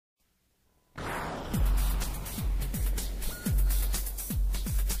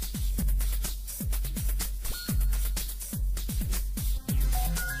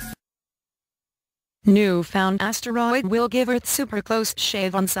Newfound asteroid will give Earth super close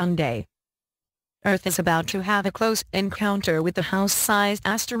shave on Sunday. Earth is about to have a close encounter with the house-sized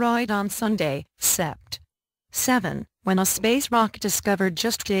asteroid on Sunday, Sept. 7, when a space rock discovered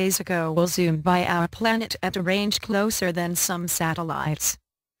just days ago will zoom by our planet at a range closer than some satellites.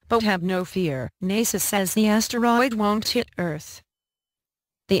 But have no fear, NASA says the asteroid won't hit Earth.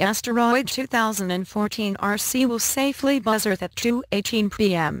 The asteroid 2014 RC will safely buzz Earth at 2:18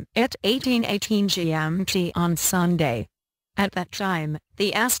 p.m. at 18:18 GMT on Sunday. At that time,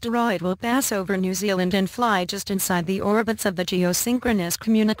 the asteroid will pass over New Zealand and fly just inside the orbits of the geosynchronous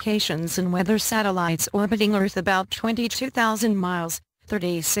communications and weather satellites orbiting Earth about 22,000 miles,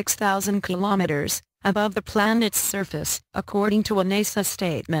 36,000 kilometers, above the planet's surface, according to a NASA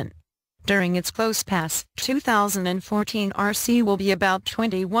statement. During its close pass, 2014 RC will be about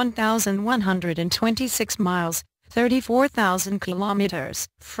 21,126 miles, 34,000 kilometers,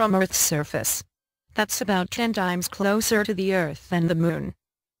 from Earth's surface. That's about 10 times closer to the Earth than the Moon.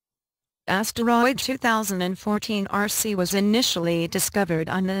 Asteroid 2014 RC was initially discovered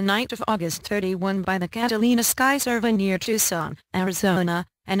on the night of August 31 by the Catalina Sky Survey near Tucson, Arizona,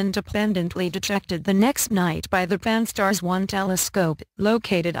 and independently detected the next night by the Pan-STARRS 1 telescope,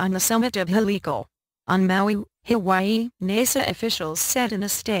 located on the summit of Helical, on Maui, Hawaii, NASA officials said in a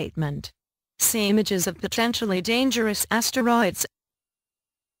statement. See images of potentially dangerous asteroids.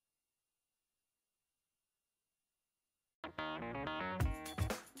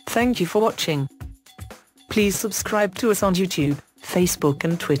 Thank you for watching. Please subscribe to us on YouTube, Facebook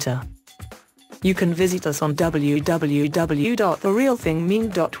and Twitter. You can visit us on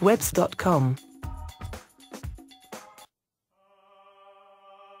www.therealthingming.webs.com.